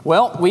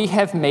Well, we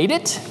have made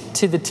it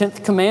to the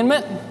 10th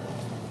commandment.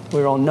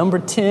 We're on number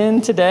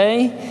 10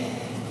 today.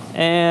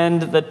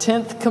 And the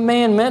 10th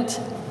commandment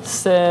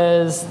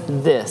says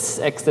this,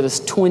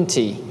 Exodus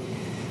 20.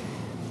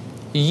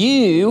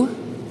 You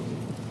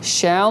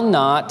shall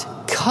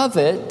not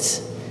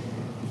covet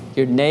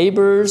your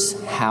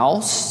neighbor's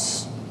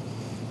house.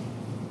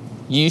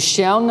 You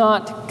shall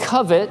not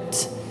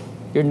covet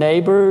your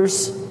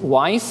neighbor's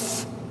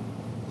wife,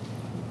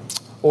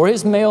 or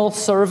his male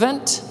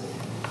servant,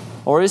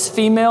 or his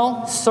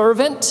female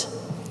servant,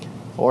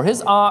 or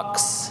his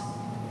ox,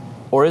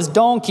 or his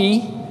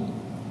donkey,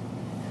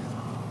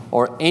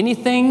 or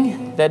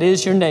anything that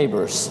is your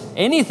neighbor's.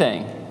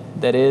 Anything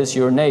that is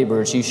your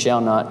neighbor's, you shall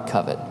not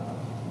covet.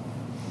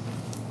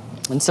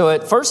 And so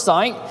at first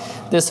sight,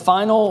 this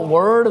final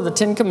word of the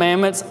Ten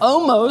Commandments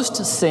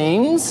almost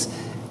seems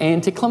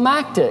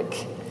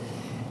anticlimactic.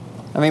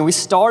 I mean, we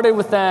started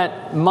with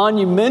that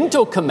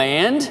monumental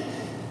command,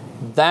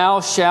 thou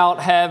shalt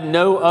have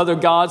no other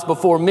gods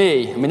before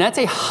me. I mean, that's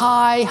a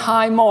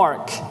high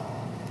mark.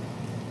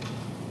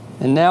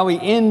 And now we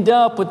end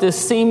up with this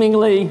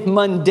seemingly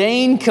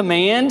mundane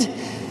command,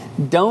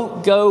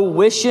 don't go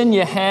wishing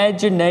you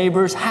had your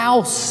neighbor's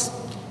house.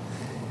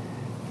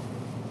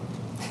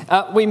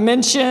 We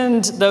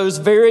mentioned those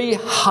very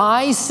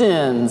high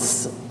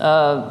sins,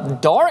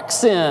 dark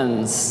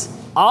sins,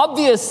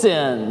 obvious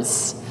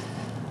sins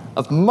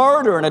of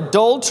murder and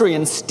adultery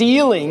and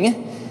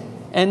stealing.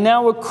 And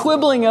now we're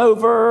quibbling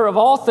over, of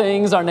all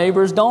things, our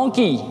neighbor's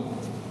donkey.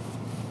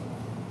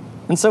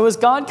 And so is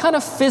God kind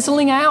of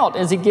fizzling out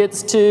as he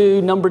gets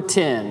to number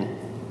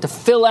 10, to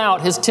fill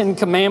out his 10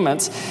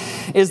 commandments?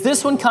 Is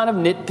this one kind of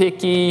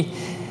nitpicky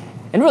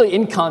and really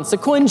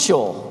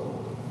inconsequential?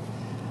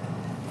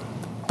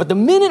 But the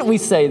minute we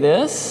say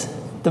this,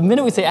 the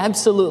minute we say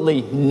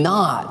absolutely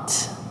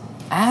not,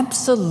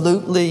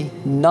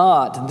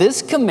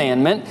 this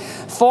commandment,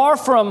 far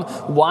from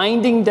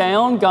winding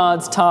down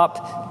God's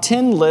top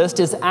 10 list,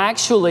 is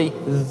actually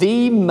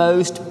the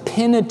most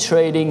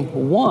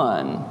penetrating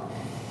one.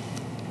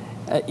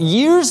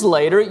 Years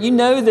later, you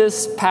know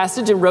this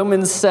passage in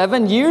Romans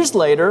 7, years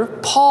later,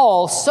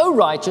 Paul, so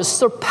righteous,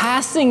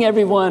 surpassing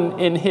everyone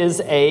in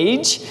his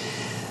age,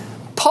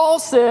 Paul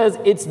says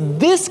it's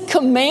this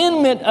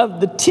commandment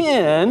of the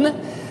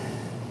 10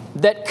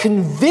 that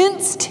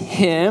convinced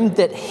him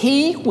that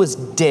he was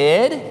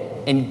dead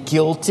and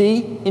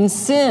guilty in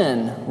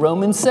sin.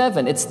 Romans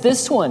 7. It's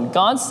this one.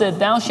 God said,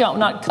 thou shalt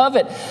not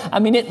covet. I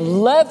mean, it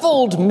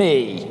leveled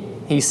me,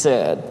 he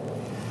said.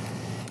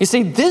 You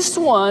see, this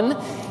one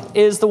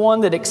is the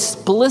one that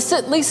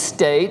explicitly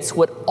states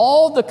what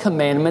all the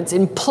commandments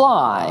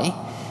imply,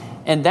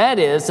 and that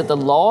is that the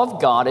law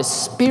of God is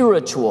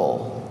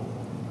spiritual.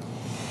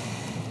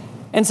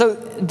 And so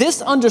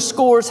this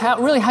underscores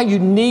how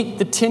unique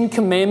the Ten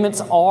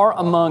Commandments are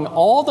among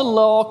all the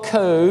law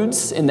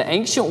codes in the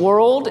ancient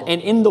world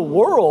and in the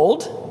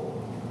world.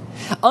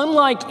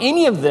 Unlike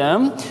any of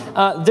them,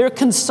 they're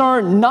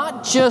concerned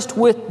not just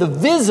with the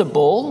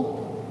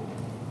visible,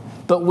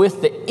 but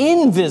with the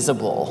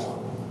invisible.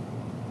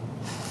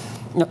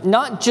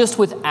 Not just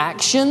with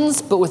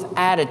actions, but with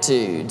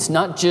attitudes.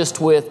 Not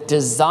just with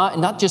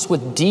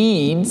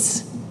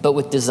deeds, but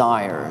with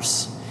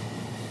desires.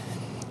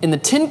 In the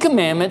Ten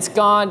Commandments,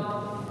 God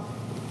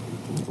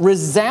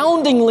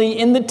resoundingly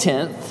in the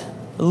 10th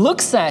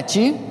looks at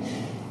you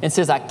and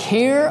says, I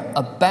care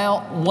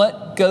about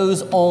what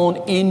goes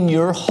on in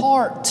your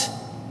heart.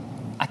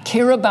 I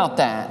care about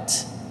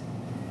that.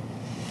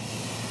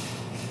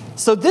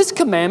 So this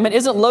commandment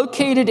isn't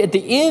located at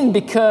the end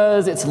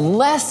because it's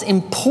less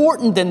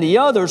important than the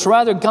others.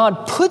 Rather,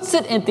 God puts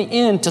it at the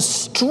end to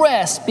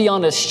stress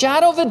beyond a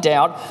shadow of a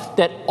doubt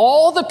that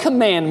all the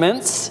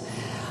commandments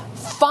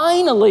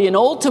finally and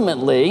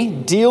ultimately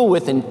deal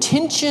with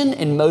intention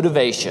and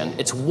motivation.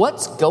 It's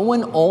what's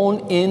going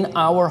on in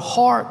our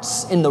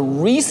hearts, in the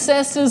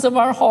recesses of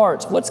our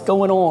hearts. What's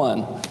going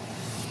on?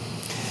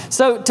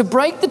 So to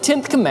break the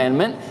 10th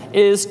commandment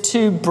is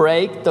to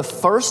break the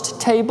first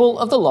table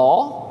of the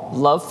law,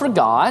 love for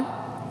God,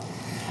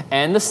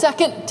 and the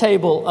second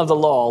table of the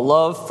law,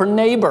 love for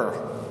neighbor.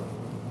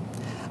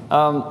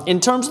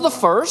 In terms of the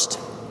first,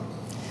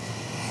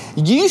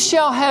 you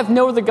shall have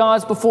no other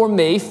gods before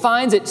me,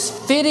 finds its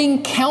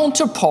fitting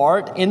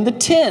counterpart in the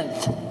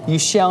 10th. You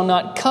shall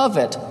not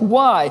covet.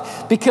 Why?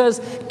 Because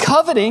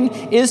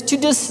coveting is to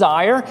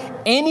desire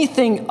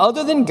anything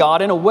other than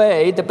God in a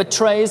way that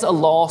betrays a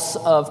loss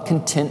of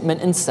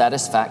contentment and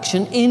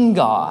satisfaction in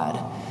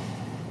God.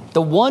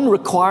 The one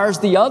requires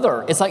the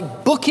other. It's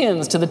like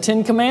bookends to the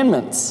 10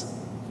 Commandments.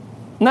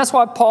 And that's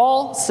why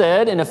Paul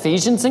said in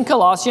Ephesians and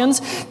Colossians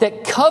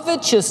that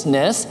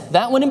covetousness,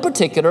 that one in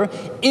particular,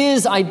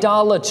 is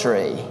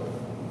idolatry.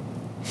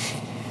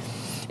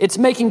 It's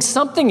making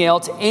something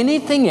else, any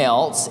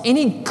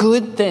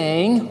good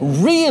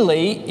thing,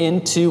 really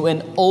into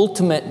an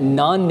ultimate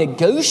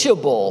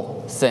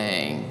non-negotiable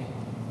thing.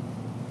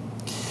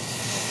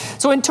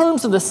 So in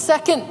terms of the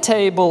second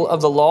table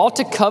of the law,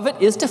 to covet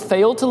is to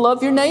fail to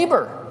love your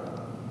neighbor.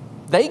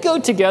 They go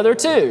together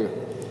too.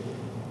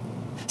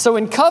 So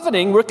in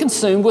coveting, we're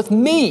consumed with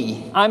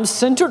me. I'm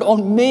centered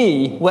on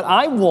me, what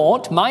I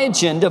want, my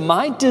agenda,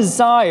 my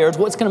desires,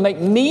 what's going to make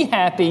me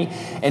happy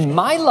and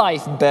my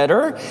life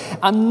better.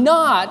 I'm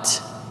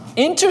not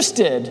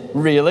interested,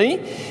 really,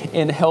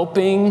 in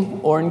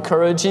helping or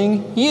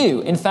encouraging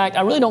you. In fact,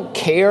 I really don't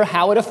care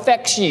how it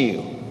affects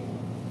you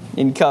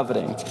in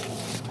coveting.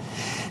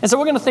 And so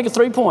we're going to think of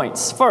 3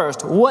 points.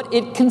 First, what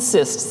it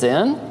consists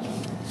in.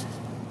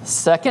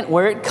 Second,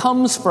 where it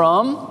comes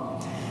from.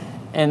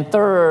 And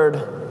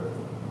third,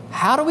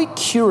 how do we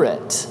cure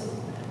it?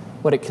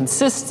 What it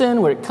consists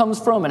in, where it comes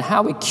from, and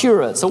how we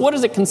cure it. So what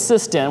does it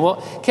consist in? Well,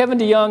 Kevin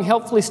DeYoung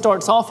helpfully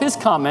starts off his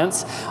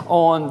comments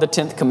on the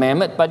 10th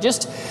commandment by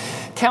just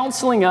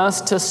counseling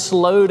us to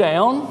slow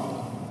down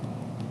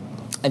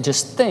and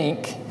just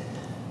think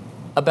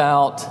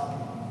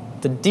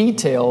about the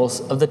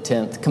details of the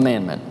 10th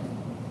commandment.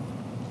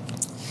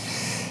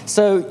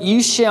 So,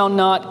 you shall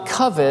not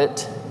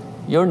covet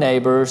your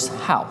neighbor's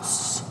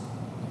house.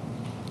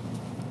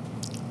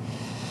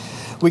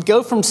 We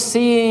go from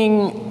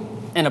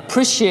seeing and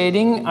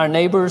appreciating our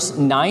neighbor's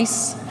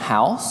nice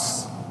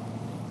house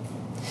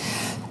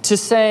to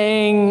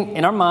saying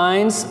in our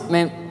minds,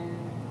 man,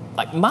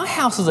 like my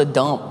house is a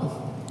dump.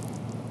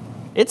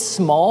 It's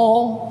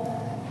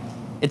small.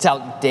 It's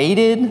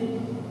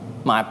outdated.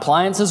 My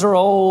appliances are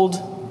old.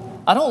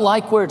 I don't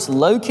like where it's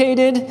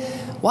located.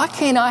 Why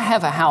can't I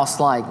have a house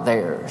like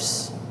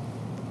theirs?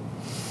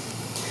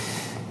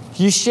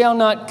 You shall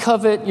not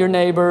covet your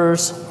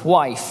neighbor's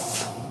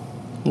wife.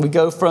 We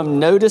go from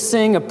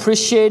noticing,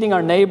 appreciating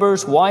our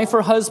neighbor's wife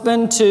or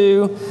husband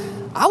to,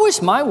 I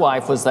wish my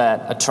wife was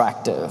that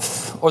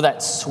attractive or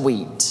that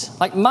sweet.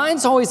 Like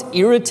mine's always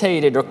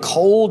irritated or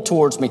cold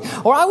towards me.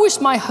 Or I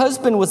wish my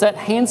husband was that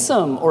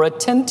handsome or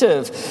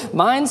attentive.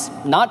 Mine's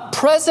not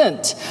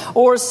present.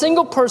 Or a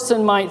single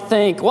person might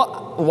think,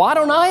 well, why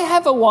don't I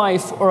have a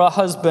wife or a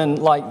husband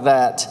like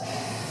that?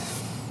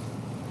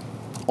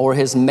 Or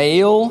his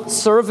male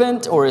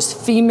servant or his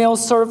female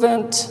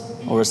servant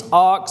or his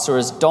ox or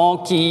his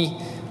donkey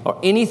or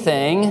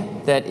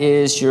anything that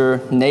is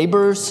your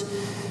neighbor's.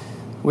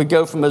 We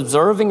go from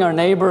observing our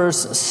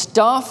neighbor's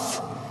stuff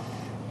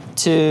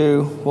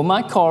to, well,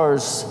 my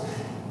car's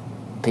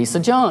a piece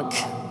of junk.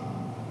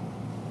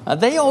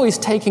 They always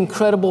take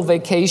incredible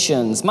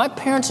vacations. My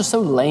parents are so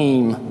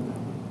lame.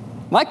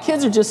 My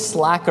kids are just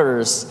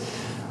slackers.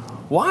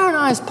 Why aren't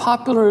I as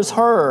popular as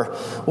her?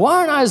 Why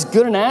aren't I as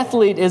good an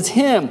athlete as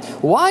him?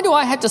 Why do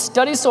I have to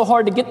study so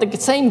hard to get the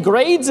same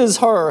grades as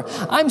her?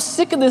 I'm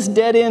sick of this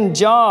dead-end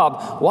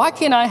job. Why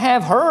can't I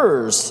have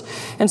hers?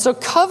 And so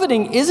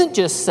coveting isn't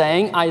just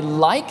saying, I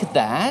like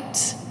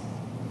that.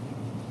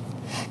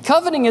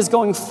 Coveting is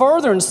going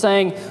further and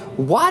saying,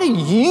 why do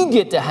you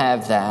get to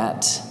have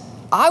that?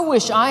 I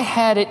wish I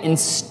had it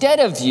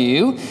instead of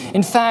you.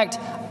 In fact,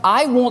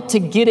 I want to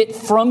get it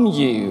from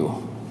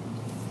you.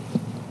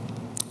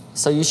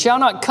 So you shall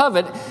not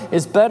covet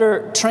is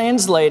better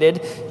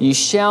translated, you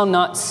shall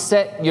not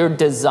set your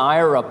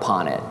desire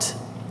upon it.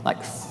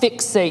 Like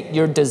fixate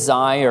your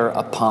desire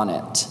upon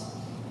it.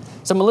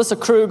 So Melissa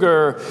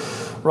Kruger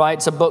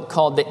writes a book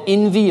called The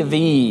Envy of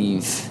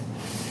Eve.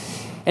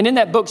 And in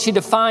that book, she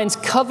defines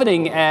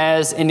coveting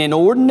as an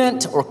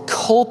inordinate or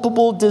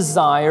culpable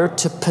desire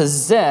to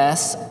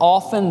possess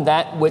often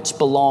that which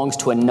belongs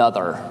to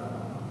another.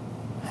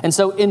 And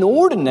so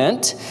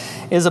inordinate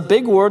is a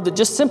big word that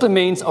just simply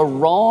means a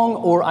wrong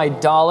or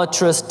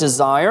idolatrous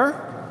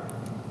desire.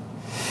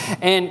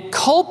 And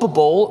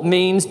culpable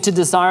means to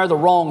desire the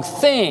wrong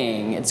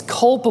thing. It's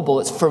culpable.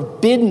 It's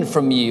forbidden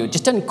from you. It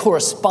just doesn't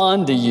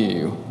correspond to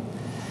you.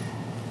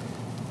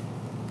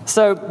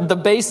 So the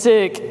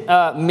basic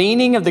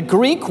meaning of the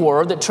Greek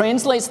word that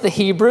translates the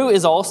Hebrew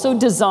is also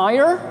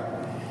desire.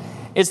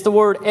 It's the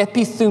word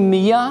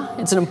epithumia.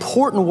 It's an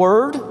important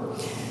word.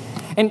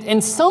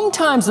 And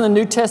sometimes in the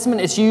New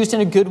Testament, it's used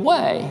in a good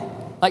way.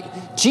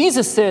 Like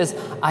Jesus says,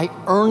 I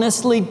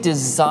earnestly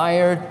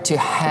desire to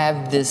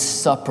have this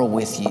supper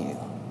with you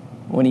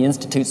when he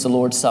institutes the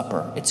Lord's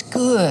Supper. It's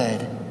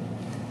good.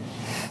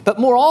 But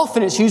more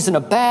often it's used in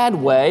a bad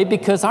way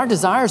because our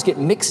desires get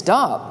mixed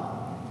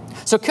up.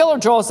 So Keller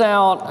draws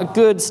out a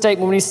good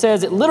statement when he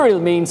says it literally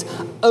means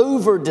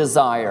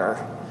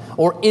over-desire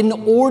or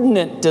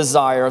inordinate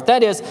desire.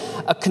 That is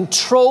a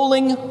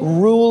controlling,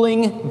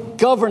 ruling,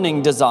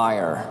 governing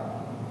desire.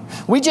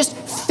 We just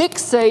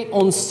fixate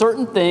on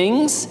certain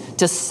things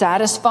to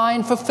satisfy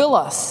and fulfill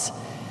us.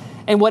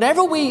 And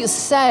whatever we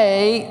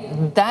say,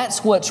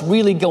 that's what's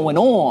really going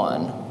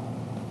on.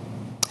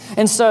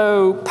 And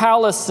so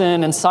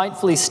Powlison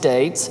insightfully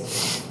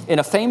states in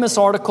a famous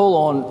article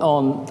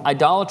on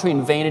idolatry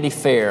and Vanity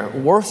Fair,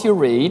 worth your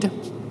read,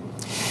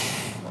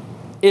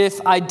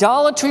 if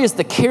idolatry is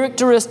the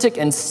characteristic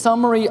and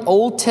summary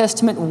Old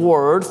Testament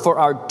word for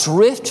our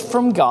drift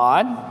from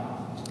God,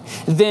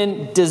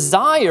 then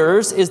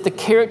desires is the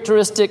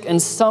characteristic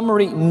and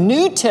summary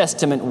New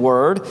Testament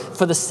word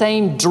for the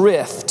same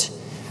drift.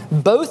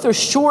 Both are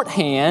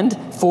shorthand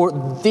for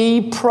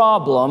the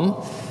problem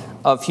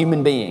of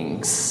human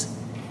beings.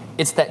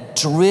 It's that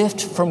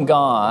drift from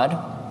God.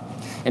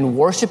 and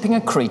worshiping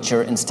a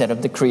creature instead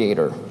of the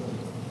Creator.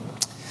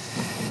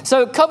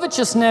 So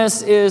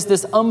covetousness is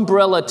this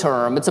umbrella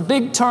term. It's a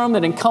big term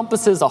that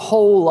encompasses a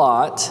whole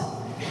lot.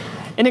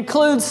 It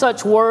includes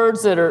such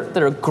words that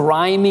are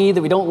grimy,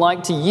 that we don't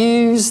like to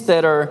use,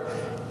 that are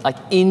like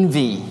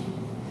envy,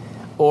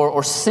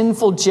 or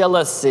sinful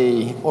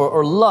jealousy,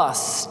 or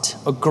lust,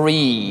 or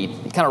greed.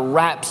 It kind of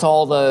wraps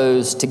all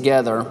those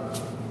together.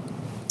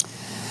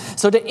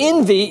 So to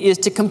envy is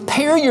to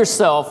compare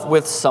yourself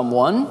with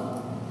someone,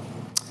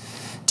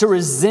 to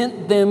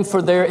resent them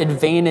for their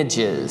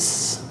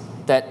advantages,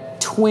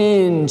 that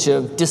twinge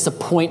of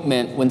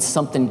disappointment when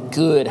something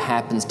good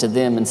happens to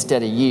them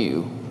instead of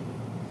you,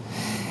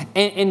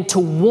 and to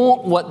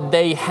want what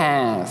they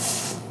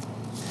have.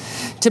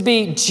 To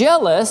be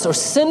jealous or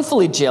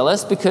sinfully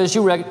jealous because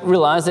you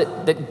realize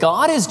that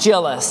God is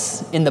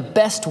jealous in the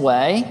best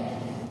way.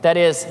 That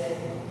is,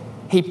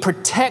 He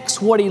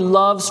protects what He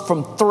loves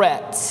from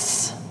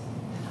threats.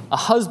 A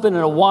husband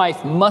and a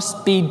wife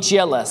must be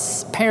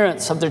jealous,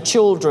 parents of their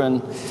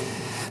children.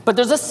 But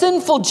there's a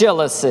sinful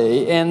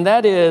jealousy, and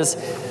that is,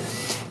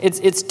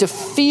 it's to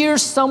fear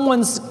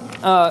someone's,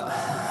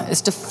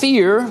 it's to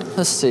fear,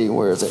 let's see,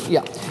 where is it?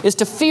 Yeah. It's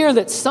to fear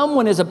that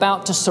someone is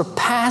about to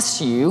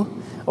surpass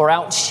you or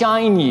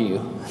outshine you,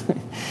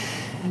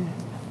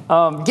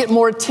 get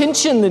more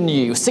attention than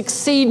you,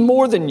 succeed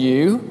more than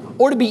you,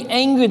 or to be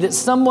angry that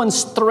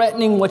someone's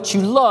threatening what you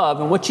love,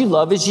 and what you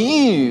love is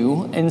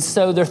you, and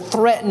so they're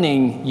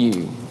threatening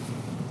you.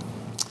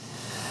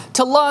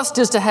 To lust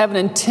is to have an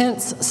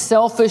intense,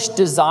 selfish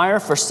desire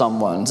for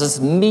someone. This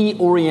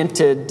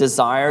me-oriented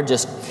desire,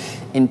 just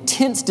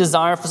intense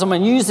desire for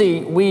someone.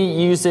 Usually we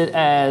use it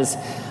as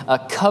a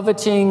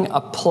coveting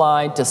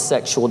applied to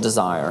sexual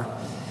desire.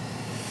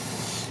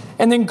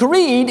 And then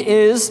greed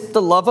is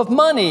the love of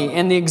money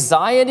and the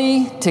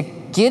anxiety to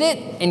get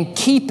it and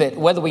keep it,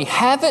 whether we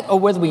have it or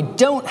whether we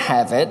don't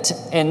have it.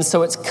 And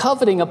so it's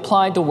coveting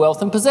applied to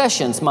wealth and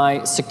possessions.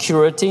 My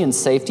security and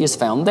safety is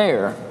found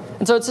there.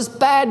 And so it's this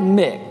bad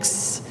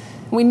mix.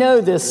 We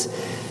know this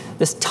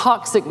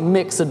toxic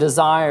mix of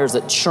desires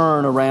that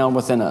churn around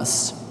within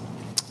us.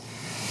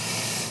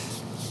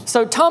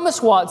 So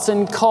Thomas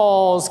Watson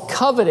calls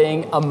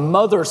coveting a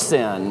mother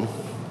sin.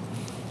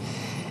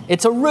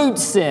 It's a root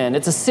sin.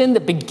 It's a sin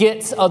that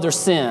begets other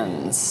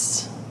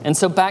sins. And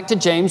so back to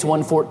James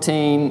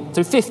 1:14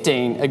 through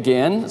 15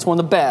 again. It's one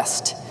of the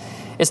best.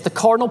 It's the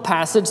cardinal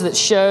passage that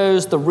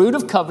shows the root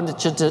of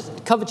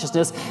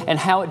covetousness and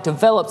how it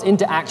develops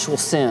into actual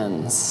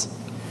sins.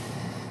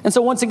 And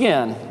so once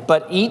again,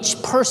 but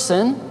each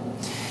person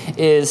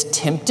is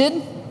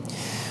tempted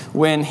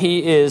when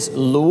he is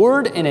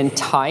lured and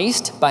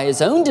enticed by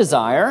his own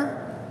desire.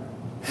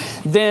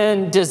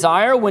 Then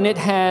desire, when it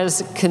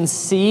has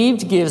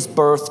conceived, gives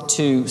birth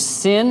to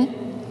sin.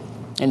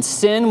 And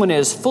sin, when it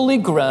is fully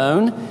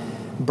grown,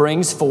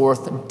 brings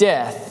forth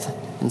death.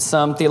 And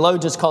some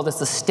theologians call this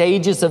the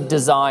stages of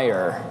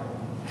desire.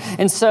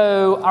 And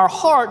so our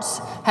hearts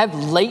have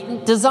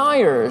latent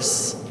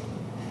desires.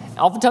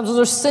 Oftentimes those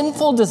are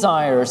sinful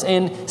desires.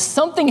 And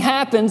something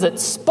happens that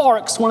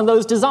sparks one of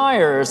those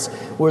desires.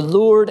 We're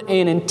lured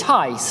and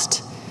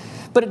enticed.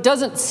 But it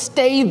doesn't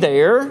stay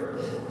there.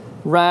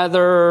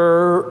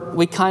 Rather,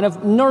 we kind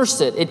of nurse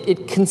it.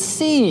 It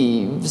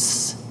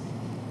conceives.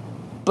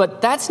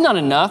 But that's not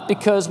enough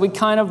because we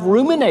kind of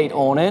ruminate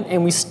on it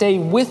and we stay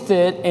with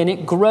it and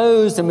it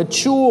grows and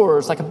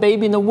matures like a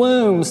baby in the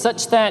womb,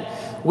 such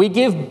that we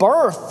give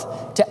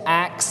birth to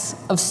acts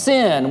of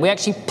sin. We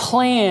actually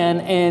plan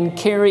and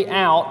carry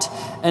out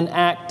an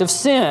act of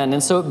sin.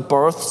 And so it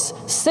births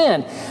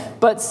sin.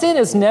 But sin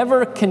is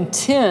never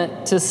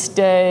content to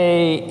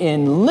stay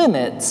in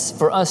limits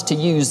for us to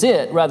use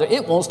it. Rather,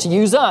 it wants to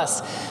use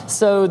us.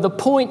 So the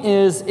point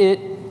is it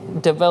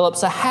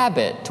develops a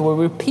habit to where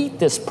we repeat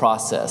this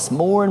process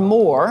more and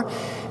more,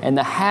 and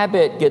the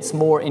habit gets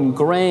more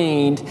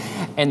ingrained.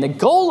 And the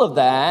goal of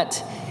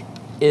that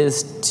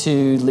is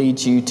to lead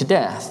you to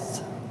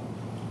death.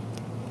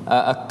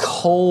 A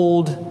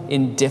cold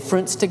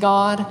indifference to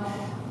God,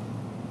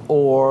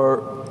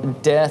 or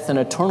death and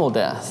eternal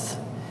death.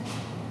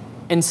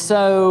 And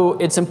so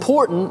it's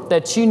important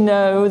that you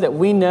know that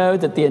we know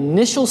that the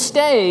initial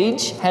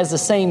stage has the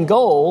same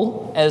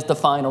goal as the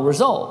final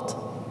result.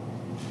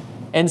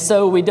 And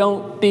so we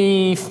don't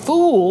be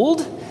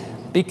fooled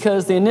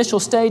because the initial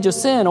stage of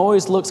sin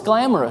always looks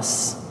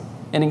glamorous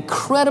and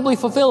incredibly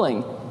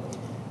fulfilling.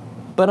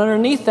 But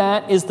underneath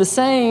that is the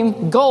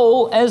same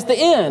goal as the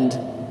end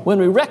when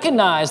we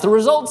recognize the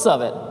results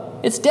of it.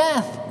 It's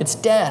death. It's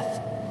death.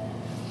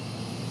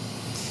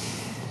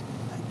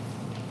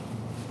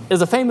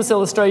 There's a famous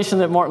illustration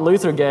that Martin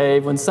Luther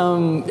gave when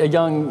a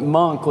young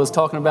monk was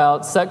talking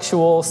about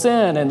sexual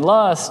sin and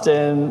lust,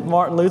 and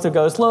Martin Luther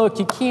goes, look,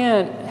 you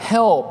can't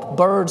help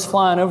birds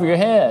flying over your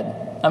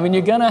head. I mean,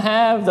 you're going to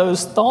have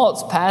those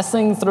thoughts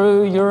passing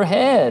through your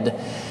head,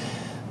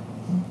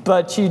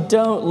 but you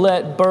don't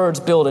let birds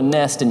build a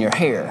nest in your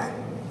hair.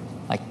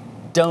 Like,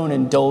 don't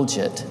indulge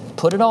it.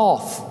 Put it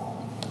off.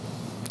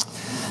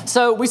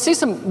 So we see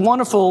some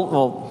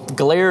wonderful,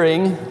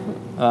 glaring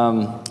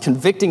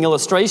convicting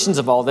illustrations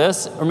of all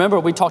this. Remember,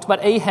 we talked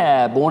about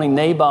Ahab wanting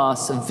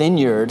Naboth's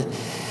vineyard.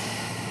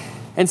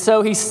 And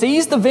so he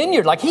sees the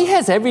vineyard, like he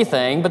has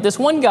everything, but this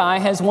one guy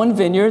has one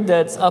vineyard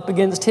that's up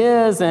against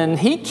his, and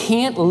he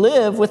can't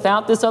live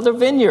without this other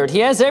vineyard. He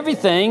has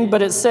everything,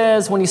 but it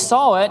says when he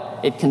saw it,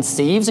 it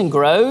conceives and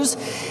grows.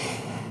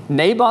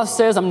 Naboth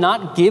says, I'm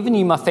not giving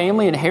you my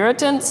family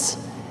inheritance.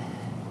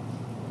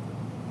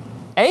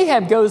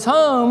 Ahab goes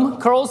home,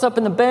 curls up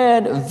in the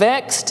bed,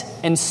 vexed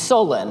and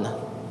sullen.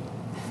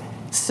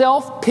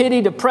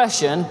 Self-pity,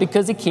 depression,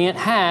 because he can't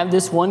have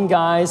this one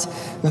guy's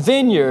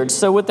vineyard.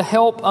 So with the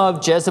help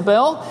of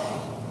Jezebel,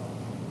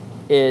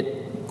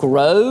 it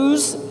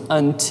grows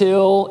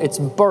until it's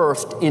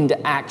birthed into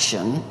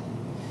action.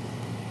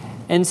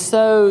 And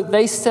so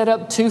they set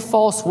up 2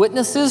 false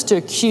witnesses to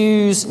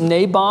accuse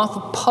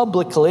Naboth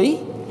publicly.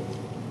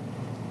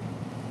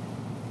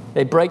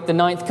 They break the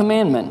 9th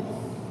commandment.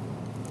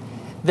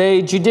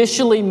 They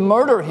judicially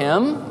murder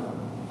him.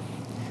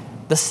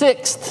 The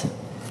 6th,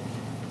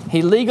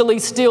 he legally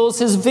steals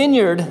his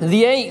vineyard.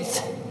 The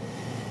 8th,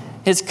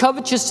 his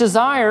covetous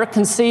desire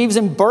conceives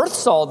and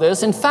births all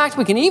this. In fact,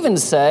 we can even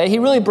say he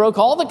really broke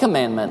all the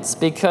commandments,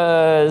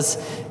 because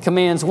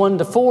commands 1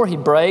 to 4 he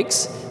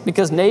breaks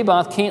because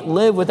Naboth can't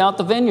live without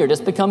the vineyard.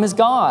 It's become his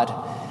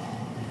god.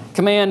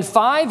 Command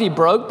 5 he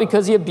broke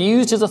because he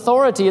abused his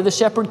authority of the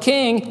shepherd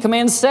king.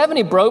 Command 7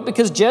 he broke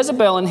because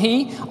Jezebel and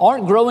he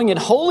aren't growing in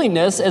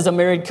holiness as a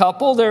married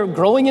couple. They're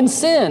growing in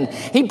sin.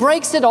 He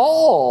breaks it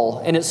all.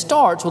 And it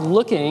starts with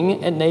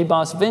looking at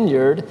Naboth's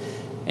vineyard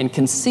and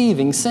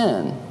conceiving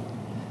sin.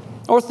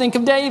 Or think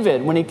of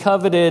David when he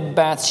coveted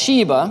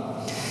Bathsheba.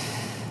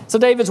 So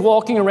David's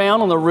walking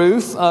around on the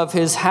roof of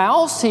his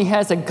house. He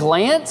has a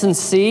glance and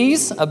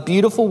sees a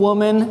beautiful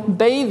woman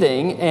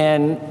bathing,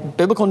 and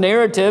biblical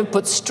narrative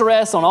puts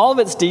stress on all of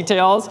its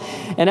details.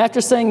 And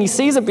after saying he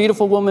sees a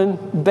beautiful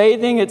woman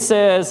bathing, it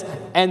says,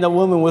 and the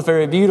woman was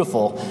very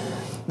beautiful.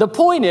 The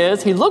point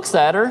is, he looks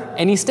at her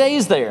and he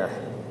stays there.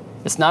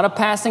 It's not a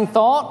passing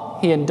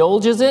thought. He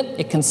indulges it.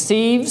 It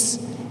conceives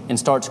and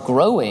starts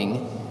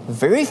growing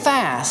very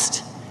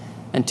fast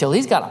until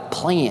he's got a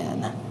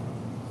plan.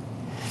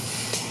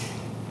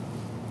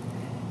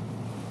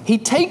 He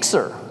takes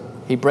her.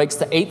 He breaks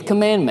the 8th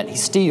commandment. He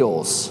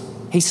steals.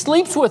 He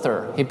sleeps with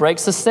her. He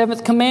breaks the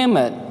 7th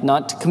commandment,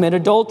 not to commit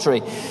adultery.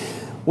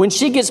 When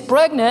she gets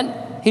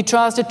pregnant, he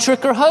tries to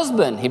trick her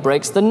husband. He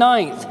breaks the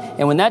 9th.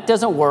 And when that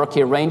doesn't work,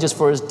 he arranges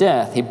for his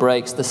death. He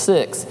breaks the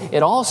 6th.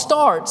 It all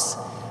starts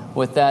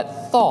with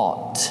that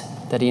thought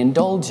that he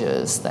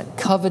indulges, that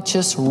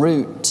covetous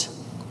root.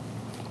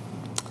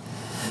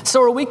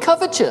 So are we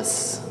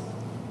covetous?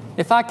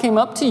 If I came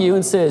up to you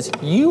and says,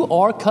 you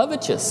are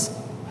covetous,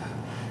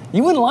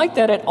 you wouldn't like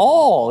that at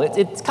all.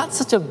 It's got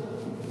such a,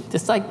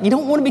 it's like you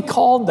don't want to be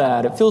called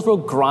that. It feels real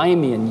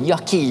grimy and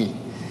yucky.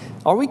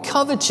 Are we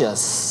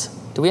covetous?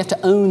 Do we have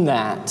to own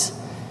that?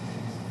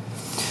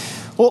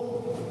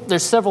 Well,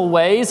 there's several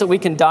ways that we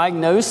can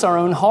diagnose our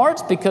own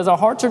hearts, because our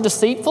hearts are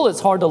deceitful.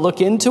 It's hard to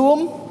look into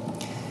them.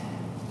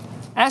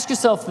 Ask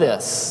yourself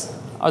this.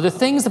 Are there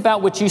things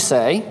about which you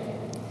say,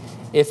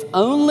 if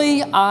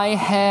only I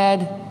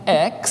had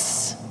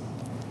X,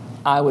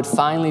 I would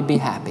finally be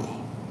happy?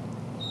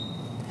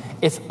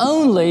 If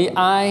only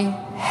I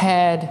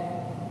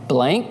had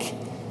blank,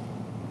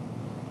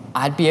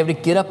 I'd be able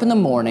to get up in the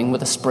morning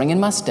with a spring in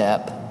my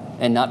step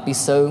and not be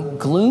so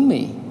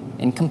gloomy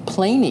and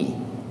complaining,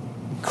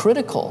 and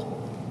critical.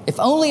 If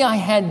only I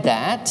had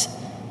that,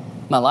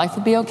 my life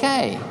would be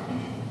okay.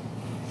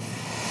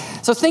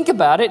 So think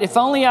about it. If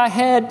only I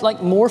had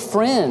more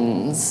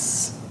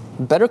friends,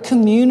 better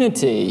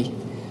community.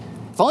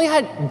 If only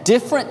I had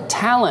different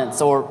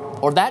talents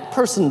or that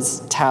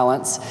person's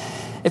talents.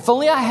 If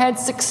only I had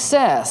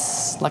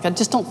success. I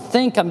just don't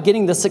think I'm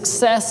getting the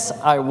success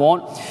I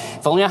want.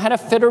 If only I had a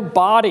fitter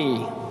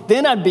body,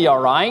 then I'd be all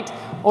right.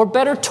 Or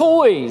better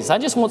toys. I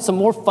just want some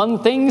more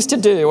fun things to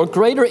do. Or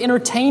greater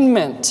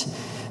entertainment.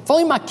 If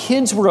only my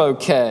kids were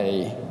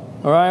okay.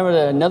 Or I were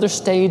at another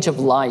stage of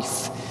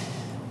life.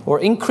 Or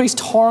increased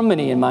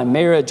harmony in my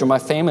marriage or my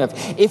family.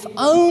 If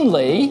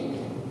only,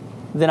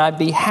 then I'd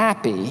be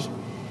happy.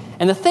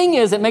 And the thing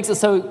is, it makes it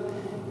so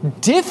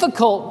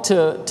difficult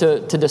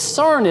to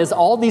discern is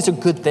all these are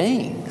good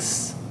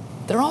things.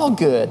 They're all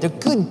good. They're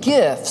good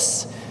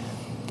gifts.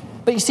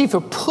 But you see, if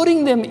you're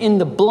putting them in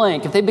the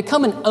blank, if they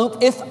become an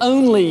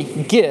if-only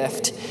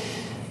gift,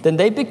 then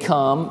they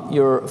become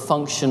your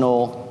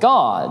functional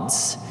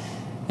gods.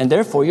 And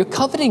therefore, you're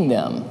coveting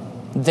them.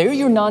 They're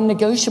your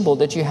non-negotiable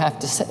that you have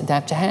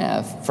to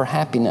have for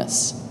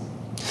happiness.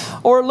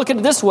 Or look at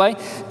it this way.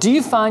 Do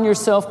you find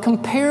yourself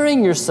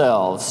comparing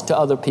yourselves to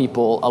other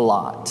people a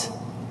lot?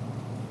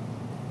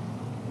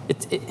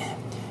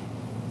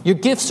 Your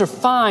gifts are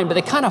fine, but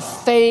they kind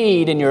of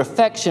fade in your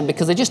affection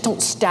because they just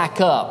don't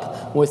stack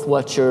up with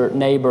what your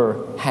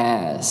neighbor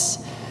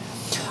has.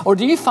 Or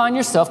do you find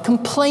yourself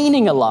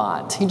complaining a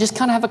lot? You just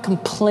kind of have a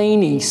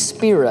complaining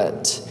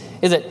spirit.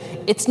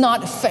 It's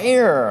not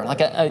fair.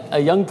 Like a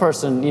young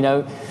person,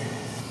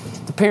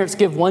 the The parents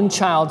give one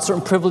child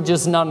certain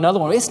privileges and not another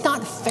one. It's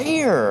not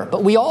fair,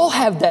 but we all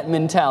have that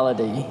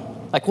mentality.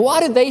 Like, why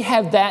do they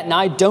have that and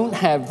I don't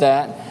have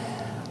that?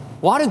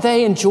 Why do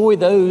they enjoy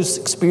those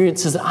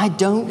experiences and I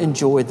don't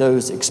enjoy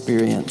those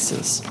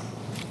experiences?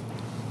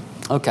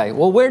 Okay,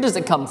 well, where does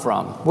it come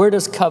from? Where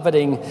does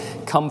coveting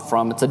come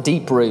from? It's a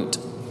deep root.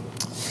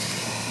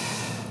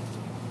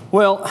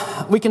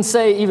 Well, we can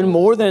say even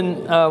more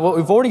than what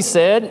we've already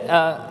said.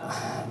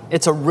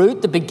 It's a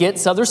root that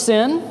begets other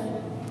sin.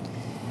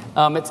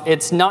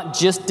 It's not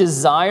just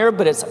desire,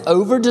 but it's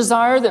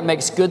over-desire that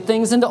makes good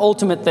things into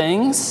ultimate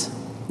things.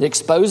 It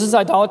exposes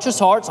idolatrous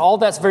hearts. All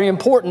that's very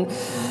important.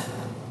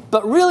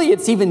 But really,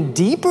 it's even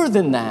deeper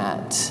than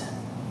that.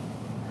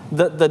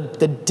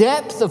 The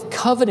depth of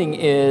coveting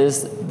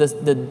is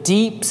the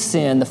deep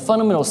sin, the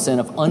fundamental sin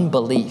of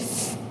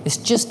unbelief. It's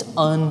just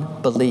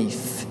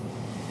unbelief.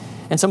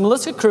 And so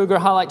Melissa Kruger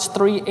highlights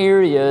 3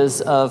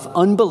 areas of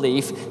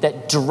unbelief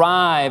that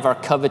drive our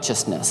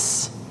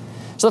covetousness.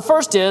 So the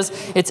first is,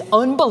 it's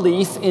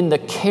unbelief in the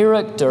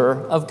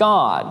character of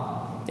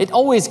God. It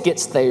always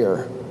gets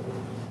there.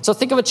 So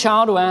think of a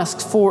child who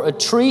asks for a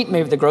treat,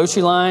 maybe at the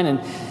grocery line, and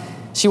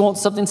she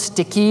wants something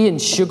sticky and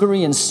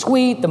sugary and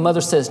sweet. The mother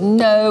says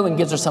no and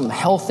gives her something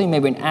healthy,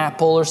 maybe an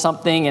apple or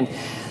something. And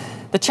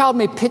the child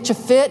may pitch a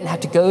fit and have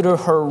to go to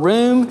her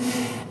room.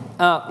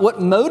 What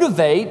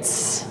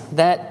motivates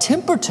that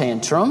temper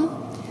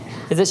tantrum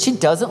is that she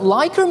doesn't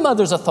like her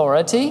mother's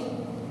authority,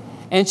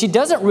 and she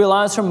doesn't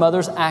realize her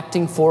mother's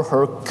acting for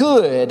her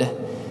good.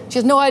 She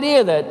has no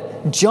idea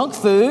that junk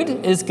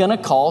food is going to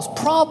cause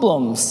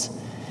problems.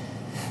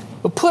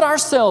 But put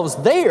ourselves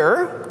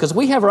there, because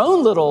we have our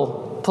own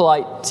little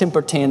polite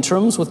temper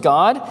tantrums with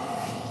God.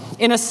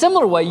 In a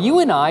similar way, you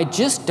and I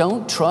just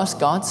don't trust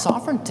God's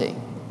sovereignty.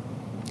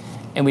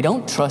 And we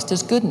don't trust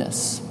His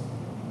goodness.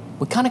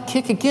 We kind of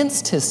kick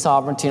against His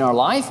sovereignty in our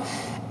life,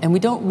 and we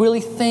don't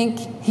really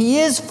think He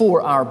is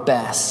for our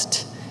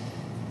best.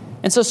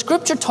 And so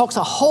Scripture talks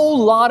a whole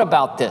lot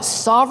about this,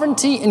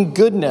 sovereignty and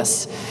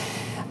goodness.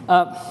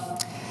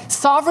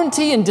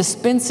 Sovereignty in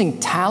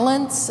dispensing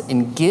talents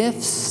and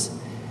gifts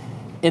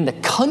in the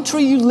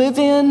country you live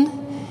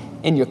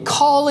in your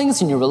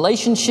callings, in your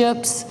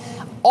relationships,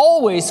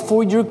 always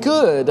for your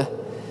good.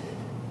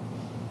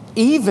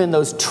 Even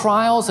those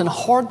trials and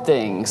hard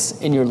things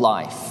in your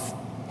life.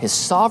 His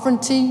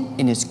sovereignty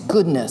and His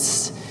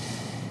goodness.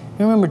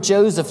 You remember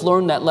Joseph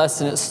learned that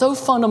lesson. It's so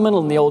fundamental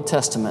in the Old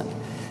Testament.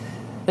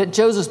 That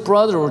Joseph's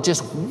brothers were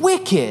just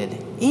wicked,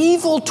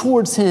 evil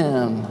towards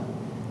him.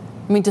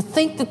 I mean, to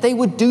think that they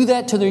would do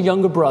that to their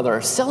younger brother,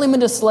 sell him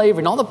into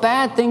slavery, and all the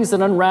bad things that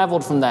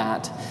unraveled from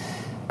that.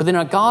 But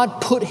then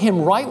God put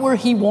him right where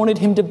He wanted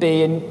him to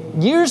be.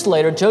 And years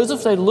later, Joseph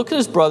said, look at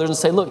his brothers and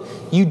say, look,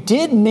 you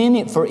did mean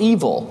it for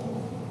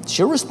evil. It's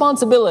your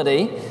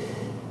responsibility.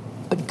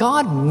 But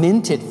God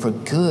meant it for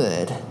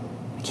good.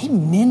 He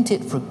meant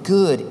it for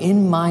good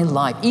in my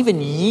life.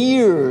 Even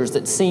years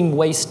that seemed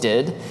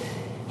wasted,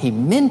 He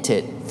meant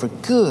it for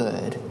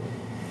good.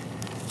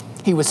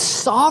 He was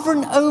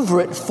sovereign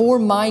over it for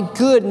my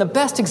good. And the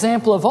best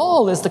example of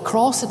all is the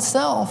cross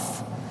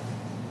itself.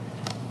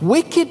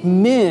 Wicked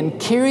men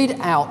carried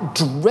out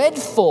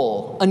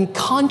dreadful,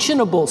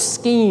 unconscionable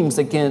schemes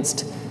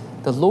against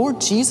the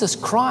Lord Jesus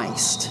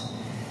Christ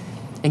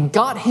and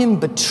got Him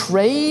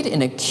betrayed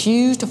and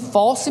accused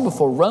falsely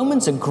before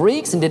Romans and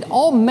Greeks and did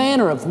all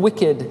manner of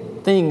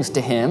wicked things to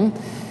Him.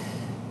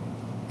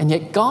 And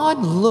yet God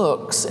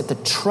looks at the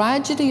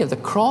tragedy of the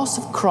cross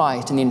of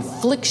Christ and the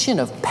infliction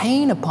of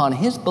pain upon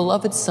His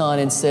beloved Son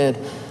and said,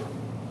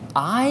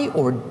 I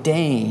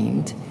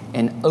ordained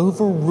and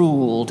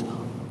overruled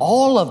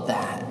all of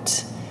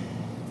that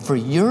for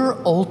your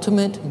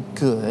ultimate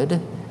good,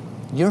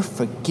 your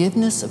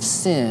forgiveness of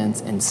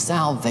sins and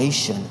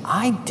salvation.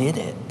 I did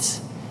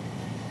it.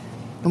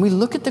 And we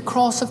look at the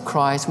cross of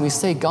Christ and we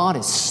say God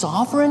is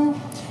sovereign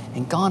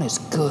and God is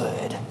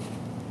good.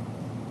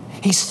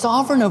 He's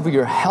sovereign over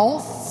your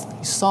health.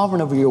 He's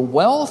sovereign over your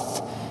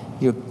wealth,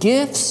 your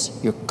gifts,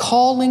 your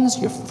callings,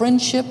 your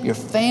friendship, your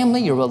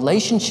family, your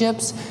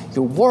relationships,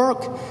 your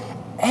work,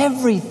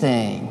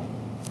 everything.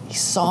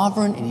 He's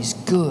sovereign and He's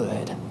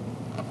good.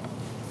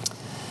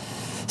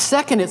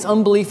 Second, it's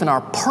unbelief in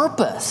our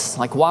purpose,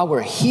 like why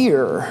we're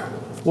here.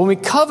 When we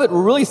covet,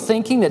 we're really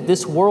thinking that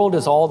this world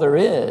is all there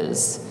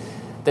is,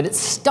 that it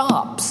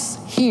stops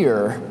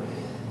here.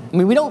 I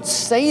mean, we don't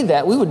say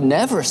that. We would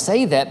never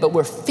say that, but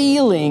we're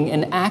feeling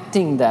and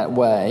acting that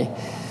way.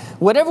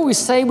 Whatever we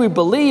say we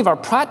believe, our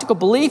practical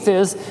belief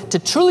is to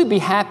truly be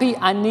happy,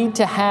 I need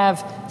to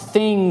have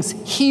things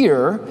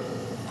here.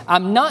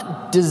 I'm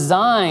not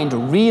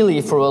designed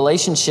really for a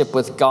relationship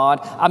with God.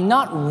 I'm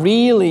not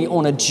really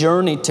on a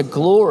journey to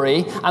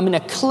glory. I'm in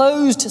a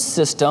closed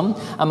system.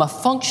 I'm a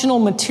functional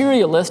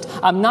materialist.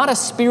 I'm not a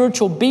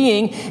spiritual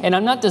being, and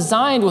I'm not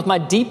designed with my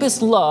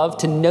deepest love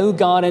to know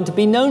God and to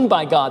be known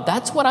by God.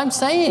 That's what I'm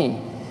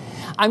saying.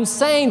 I'm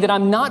saying that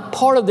I'm not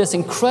part of this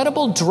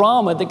incredible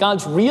drama that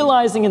God's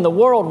realizing in the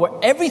world where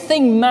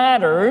everything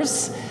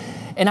matters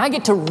And I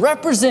get to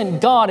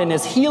represent God and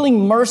His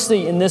healing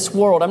mercy in this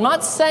world. I'm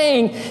not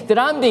saying that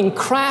I'm being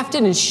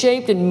crafted and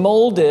shaped and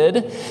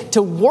molded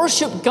to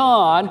worship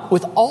God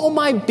with all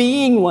my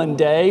being one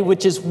day,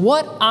 which is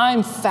what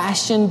I'm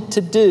fashioned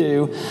to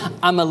do.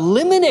 I'm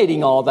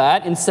eliminating all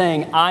that and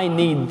saying, I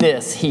need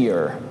this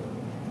here.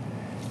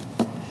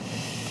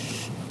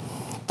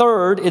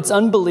 Third, it's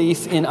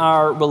unbelief in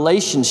our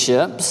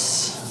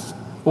relationships.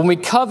 When we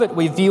covet,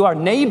 we view our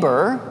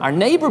neighbor. Our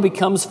neighbor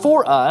becomes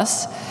for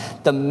us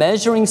the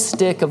measuring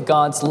stick of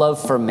God's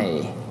love for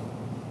me.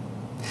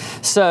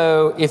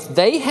 So if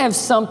they have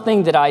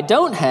something that I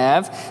don't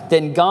have,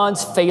 then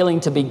God's failing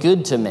to be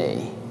good to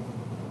me.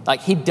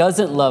 Like He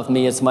doesn't love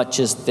me as much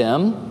as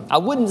them. I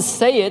wouldn't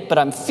say it, but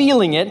I'm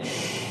feeling it.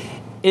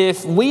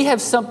 If we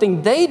have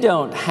something they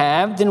don't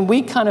have, then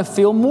we kind of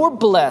feel more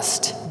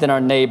blessed than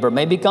our neighbor.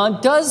 Maybe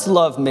God does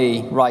love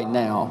me right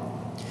now.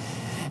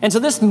 And so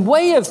this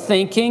way of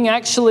thinking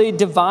actually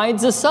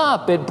divides us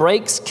up. It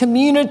breaks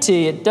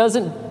community. It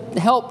doesn't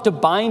help to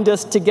bind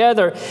us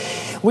together.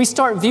 We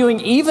start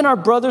viewing even our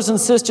brothers and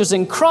sisters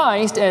in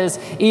Christ as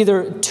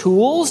either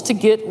tools to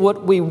get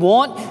what we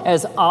want,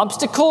 as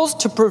obstacles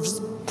to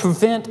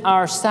prevent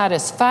our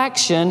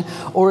satisfaction,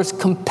 or as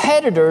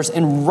competitors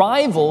and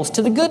rivals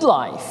to the good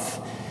life.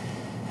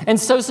 And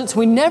so since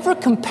we never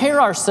compare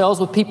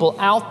ourselves with people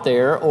out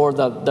there or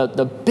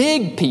the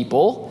big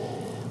people,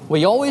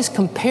 we always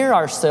compare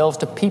ourselves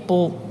to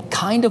people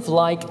kind of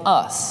like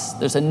us.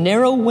 There's a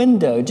narrow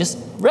window. Just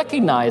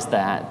recognize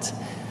that.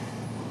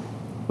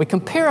 We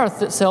compare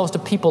ourselves to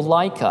people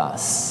like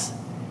us.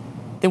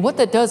 Then what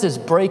that does is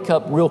break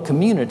up real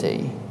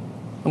community.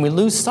 And we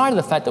lose sight of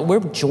the fact that we're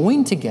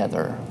joined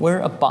together. We're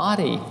a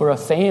body. We're a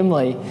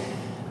family.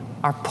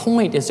 Our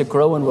point is to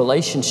grow in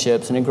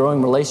relationships, and in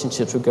growing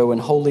relationships, we grow in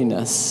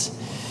holiness.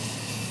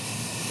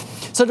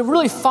 So to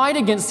really fight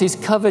against these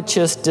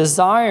covetous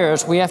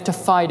desires, we have to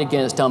fight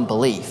against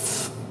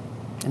unbelief.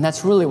 And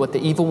that's really what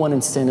the evil one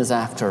and sin is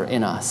after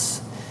in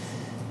us.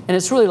 And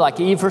it's really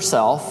like Eve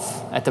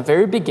herself at the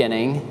very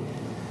beginning,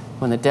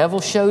 when the devil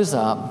shows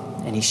up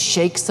and he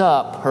shakes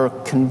up her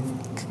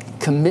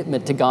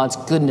commitment to God's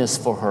goodness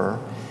for her,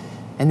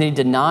 and then he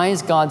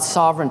denies God's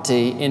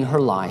sovereignty in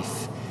her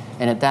life.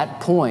 And at that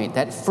point,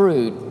 that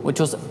fruit, which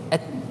was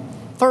at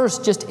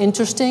first just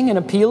interesting and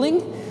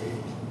appealing,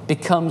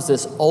 becomes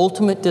this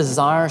ultimate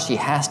desire she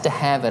has to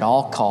have at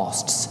all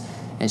costs.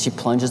 And she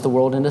plunges the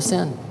world into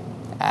sin.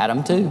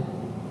 Adam too.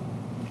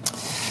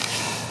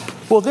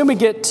 Well, then we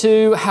get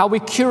to how we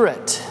cure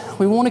it.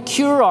 We want to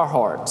cure our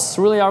hearts.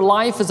 Really, our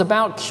life is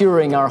about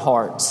curing our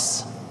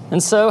hearts.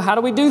 And so how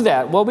do we do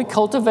that? Well, we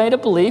cultivate a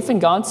belief in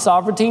God's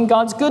sovereignty and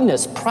God's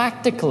goodness.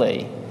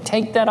 Practically,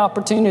 take that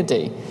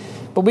opportunity.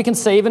 But we can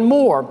say even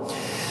more.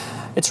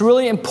 It's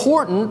really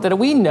important that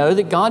we know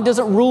that God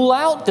doesn't rule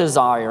out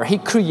desire. He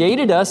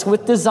created us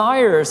with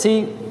desires.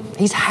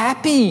 He's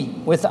happy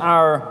with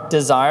our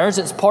desires.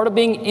 It's part of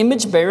being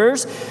image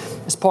bearers.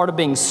 It's part of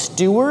being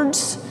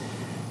stewards.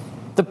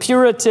 The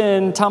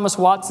Puritan Thomas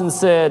Watson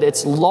said,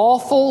 it's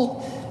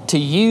lawful to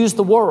use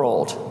the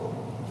world.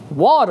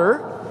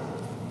 Water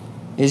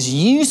is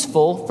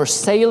useful for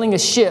sailing a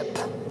ship.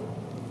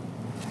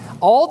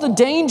 All the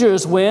danger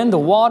is when the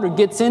water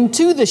gets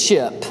into the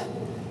ship.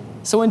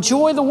 So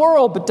enjoy the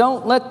world, but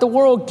don't let the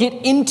world get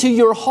into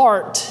your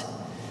heart.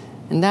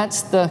 And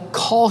that's the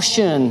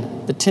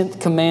caution the 10th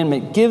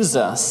commandment gives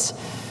us.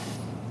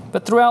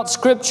 But throughout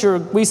Scripture,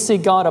 we see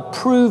God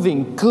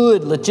approving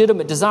good,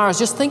 legitimate desires.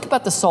 Just think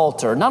about the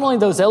Psalter. Not only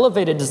those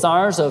elevated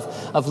desires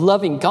of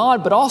loving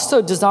God, but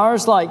also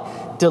desires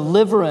like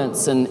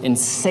deliverance and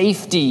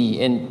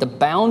safety and the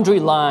boundary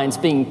lines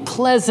being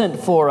pleasant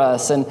for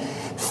us and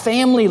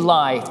family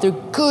life. They're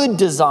good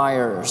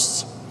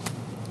desires.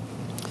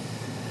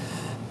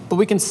 But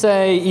we can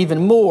say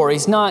even more.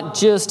 He's not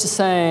just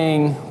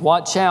saying,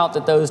 watch out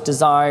that those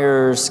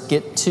desires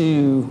get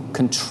too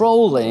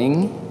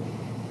controlling.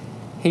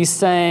 He's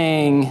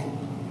saying,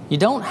 you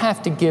don't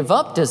have to give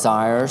up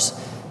desires,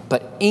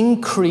 but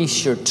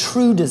increase your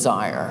true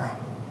desire.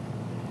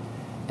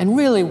 And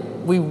really,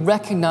 we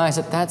recognize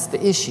that that's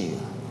the issue.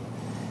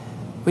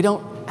 We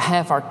don't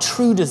have our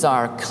true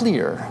desire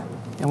clear,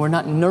 and we're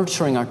not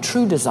nurturing our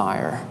true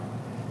desire.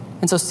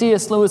 And so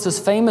C.S. Lewis's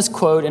famous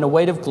quote in A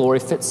Weight of Glory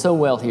fits so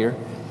well here.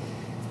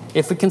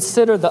 If we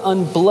consider the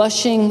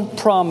unblushing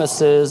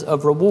promises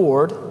of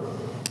reward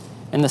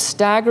and the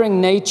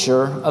staggering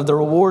nature of the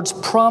rewards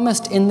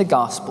promised in the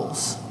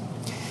Gospels,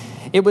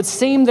 it would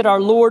seem that our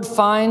Lord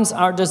finds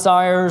our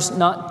desires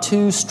not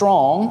too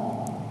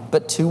strong,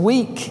 but too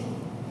weak.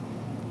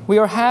 We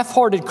are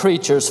half-hearted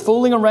creatures,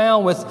 fooling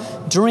around with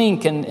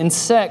drink and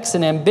sex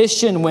and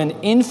ambition when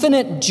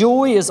infinite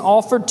joy is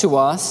offered to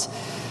us,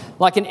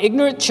 like an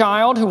ignorant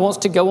child who wants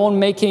to go on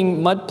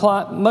making mud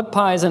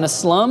pies in a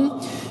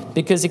slum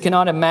because he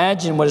cannot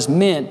imagine what is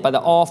meant by the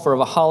offer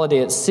of a holiday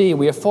at sea.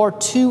 We are far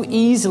too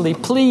easily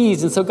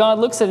pleased. And so God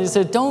looks at it and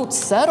says, don't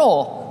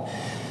settle.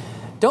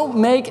 Don't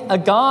make a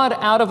God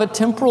out of a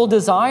temporal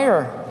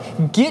desire.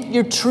 Get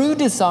your true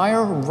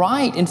desire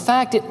right. In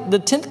fact, the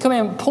 10th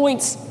commandment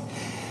points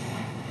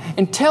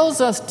and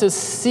tells us to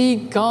see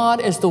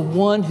God as the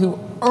one who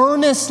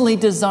earnestly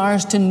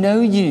desires to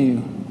know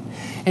you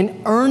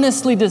and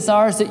earnestly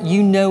desires that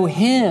you know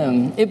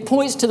Him. It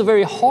points to the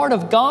very heart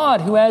of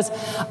God, who has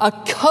a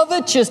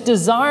covetous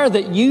desire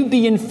that you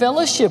be in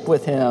fellowship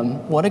with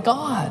Him. What a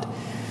God!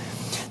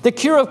 The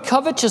cure of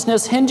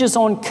covetousness hinges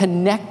on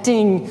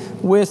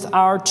connecting with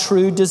our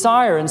true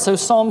desire. And so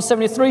Psalm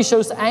 73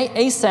 shows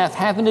Asaph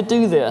having to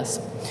do this.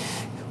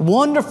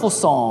 Wonderful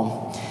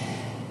psalm.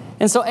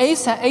 And so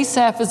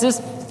Asaph is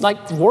this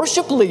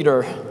worship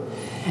leader.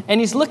 And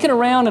he's looking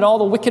around at all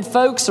the wicked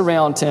folks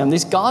around him,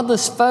 these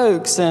godless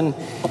folks, and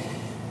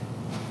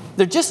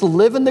they're just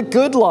living the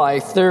good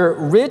life. They're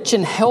rich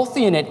and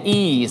healthy and at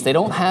ease. They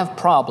don't have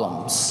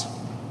problems.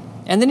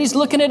 And then he's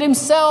looking at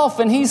himself,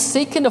 and he's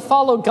seeking to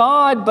follow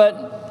God,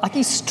 but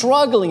he's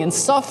struggling and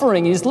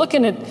suffering. He's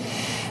looking at,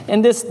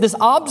 and this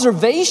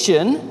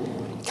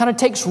observation kind of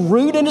takes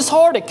root in his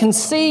heart. It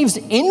conceives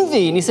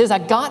envy. And he says, I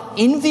got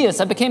envious.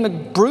 I became a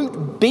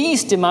brute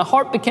beast, and my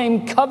heart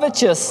became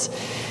covetous.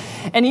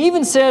 And he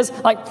even says,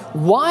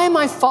 why am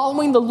I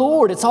following the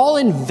Lord? It's all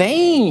in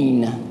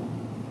vain.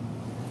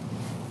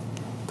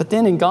 But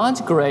then in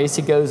God's grace,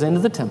 he goes into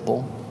the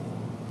temple.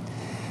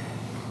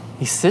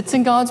 He sits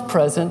in God's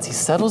presence. He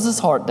settles his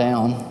heart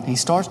down. And he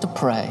starts to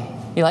pray.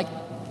 He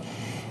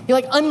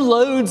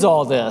unloads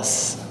all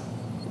this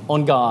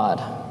on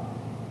God.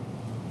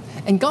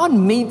 And God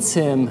meets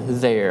him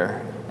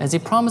there, as He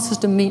promises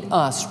to meet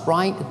us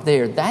right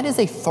there. That is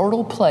a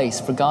fertile place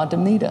for God to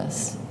meet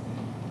us.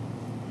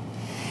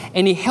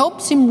 And He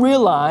helps him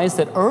realize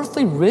that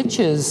earthly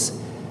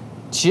riches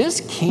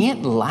just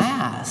can't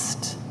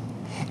last,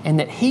 and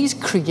that he's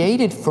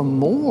created for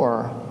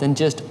more than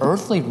just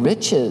earthly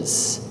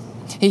riches.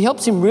 He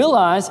helps him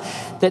realize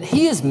that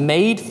he is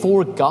made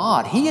for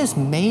God. He is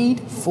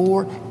made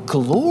for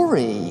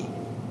glory.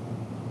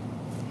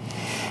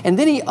 And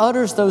then he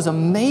utters those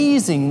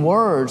amazing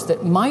words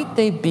that might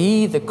they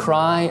be the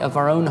cry of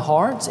our own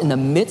hearts in the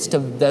midst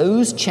of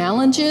those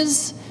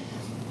challenges.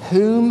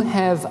 Whom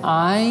have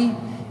I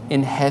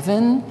in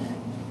heaven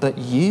but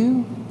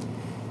you?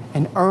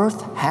 And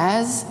earth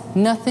has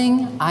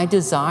nothing I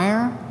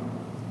desire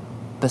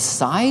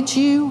besides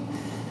you.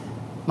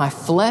 My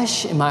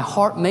flesh and my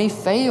heart may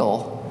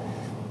fail,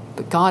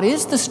 but God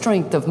is the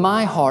strength of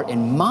my heart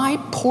and my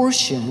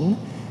portion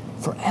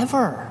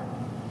forever.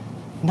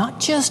 Not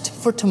just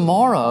for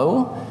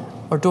tomorrow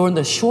or during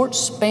the short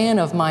span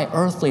of my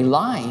earthly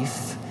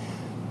life,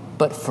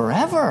 but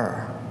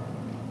forever.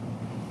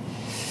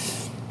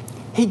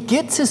 He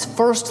gets his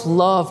first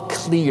love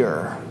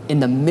clear in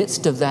the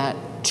midst of that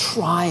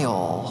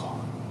trial.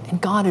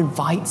 And God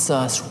invites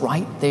us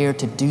right there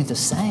to do the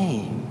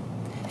same.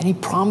 And He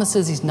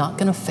promises He's not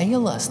going to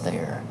fail us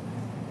there.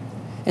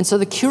 And so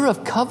the cure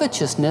of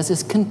covetousness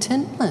is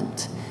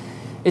contentment.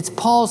 It's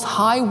Paul's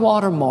high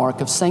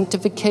watermark of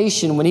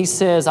sanctification when he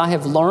says, I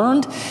have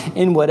learned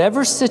in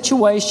whatever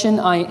situation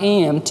I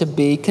am to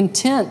be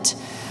content.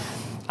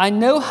 I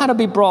know how to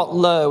be brought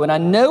low, and I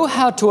know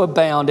how to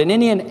abound. In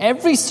any and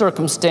every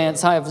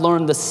circumstance, I have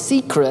learned the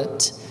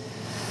secret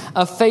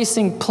of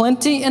facing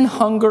plenty and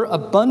hunger,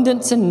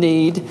 abundance and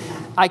need.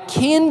 I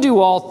can do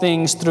all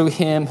things through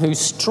Him who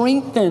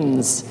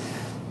strengthens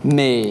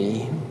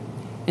me.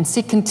 And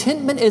see,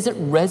 contentment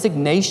isn't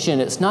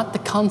resignation. It's not the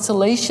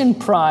consolation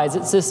prize.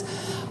 It's this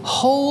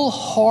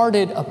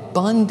wholehearted,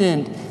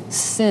 abundant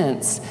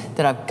sense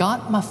that I've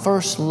got my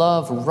first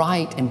love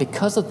right, and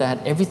because of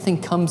that,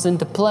 everything comes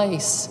into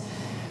place.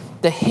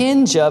 The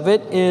hinge of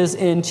it is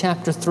in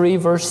chapter 3,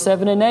 verse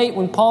 7 and 8,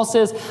 when Paul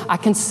says, I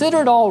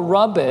consider it all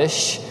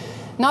rubbish,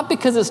 not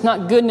because it's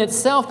not good in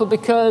itself, but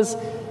because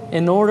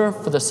in order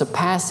for the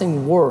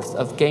surpassing worth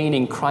of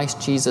gaining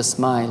Christ Jesus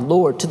my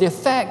Lord. To the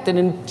effect that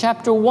in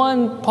chapter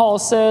 1, Paul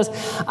says,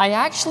 I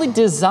actually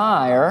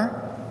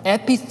desire,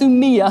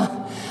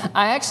 epithumia,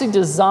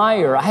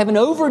 I have an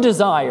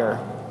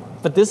over-desire,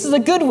 but this is a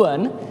good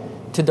one,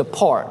 to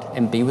depart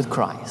and be with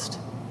Christ.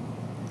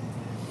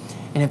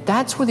 And if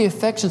that's where the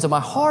affections of my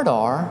heart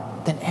are,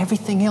 then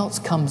everything else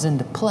comes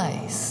into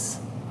place.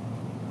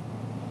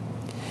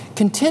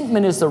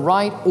 Contentment is the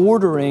right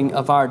ordering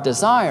of our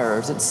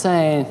desires. It's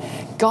saying,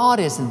 God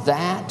is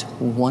that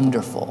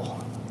wonderful.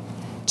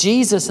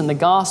 Jesus in the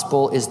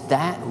gospel is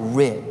that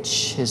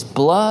rich. His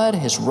blood,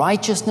 His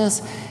righteousness,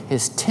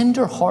 His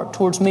tender heart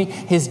towards me,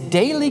 His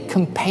daily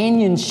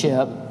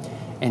companionship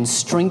and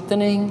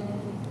strengthening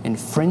and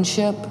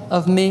friendship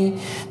of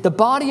me. The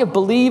body of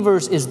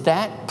believers is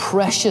that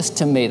precious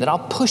to me that I'll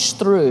push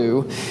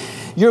through.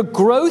 Your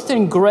growth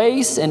in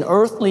grace and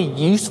earthly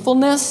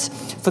usefulness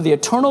for the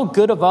eternal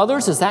good of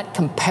others, is that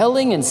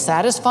compelling and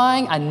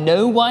satisfying? I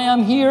know why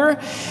I'm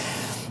here.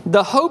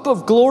 The hope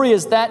of glory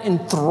is that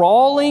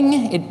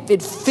enthralling.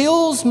 It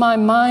fills my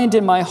mind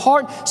and my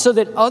heart so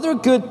that other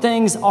good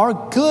things are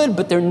good,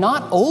 but they're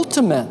not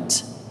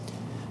ultimate.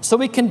 So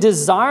we can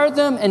desire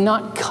them and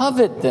not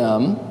covet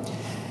them.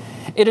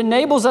 It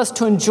enables us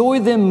to enjoy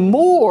them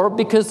more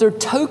because they're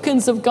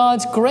tokens of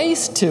God's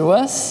grace to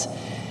us,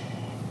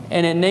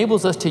 and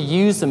enables us to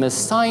use them as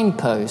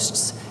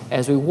signposts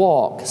as we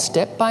walk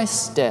step by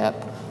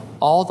step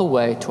all the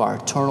way to our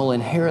eternal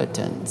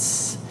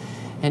inheritance.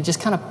 And it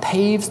just kind of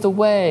paves the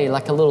way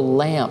like a little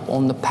lamp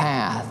on the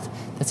path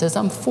that says,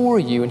 I'm for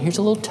you, and here's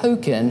a little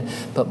token,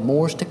 but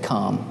more's to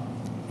come.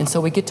 And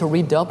so we get to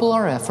redouble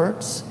our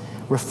efforts,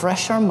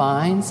 refresh our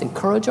minds,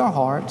 encourage our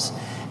hearts,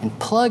 and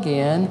plug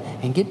in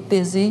and get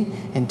busy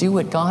and do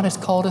what God has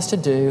called us to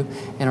do,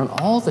 and on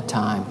all the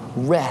time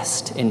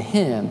rest in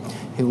Him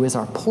who is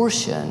our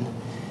portion,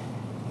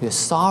 who is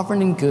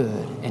sovereign and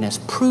good, and has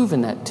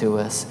proven that to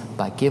us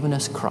by giving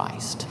us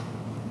Christ.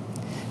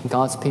 And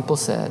God's people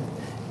said,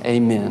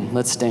 Amen.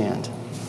 Let's stand.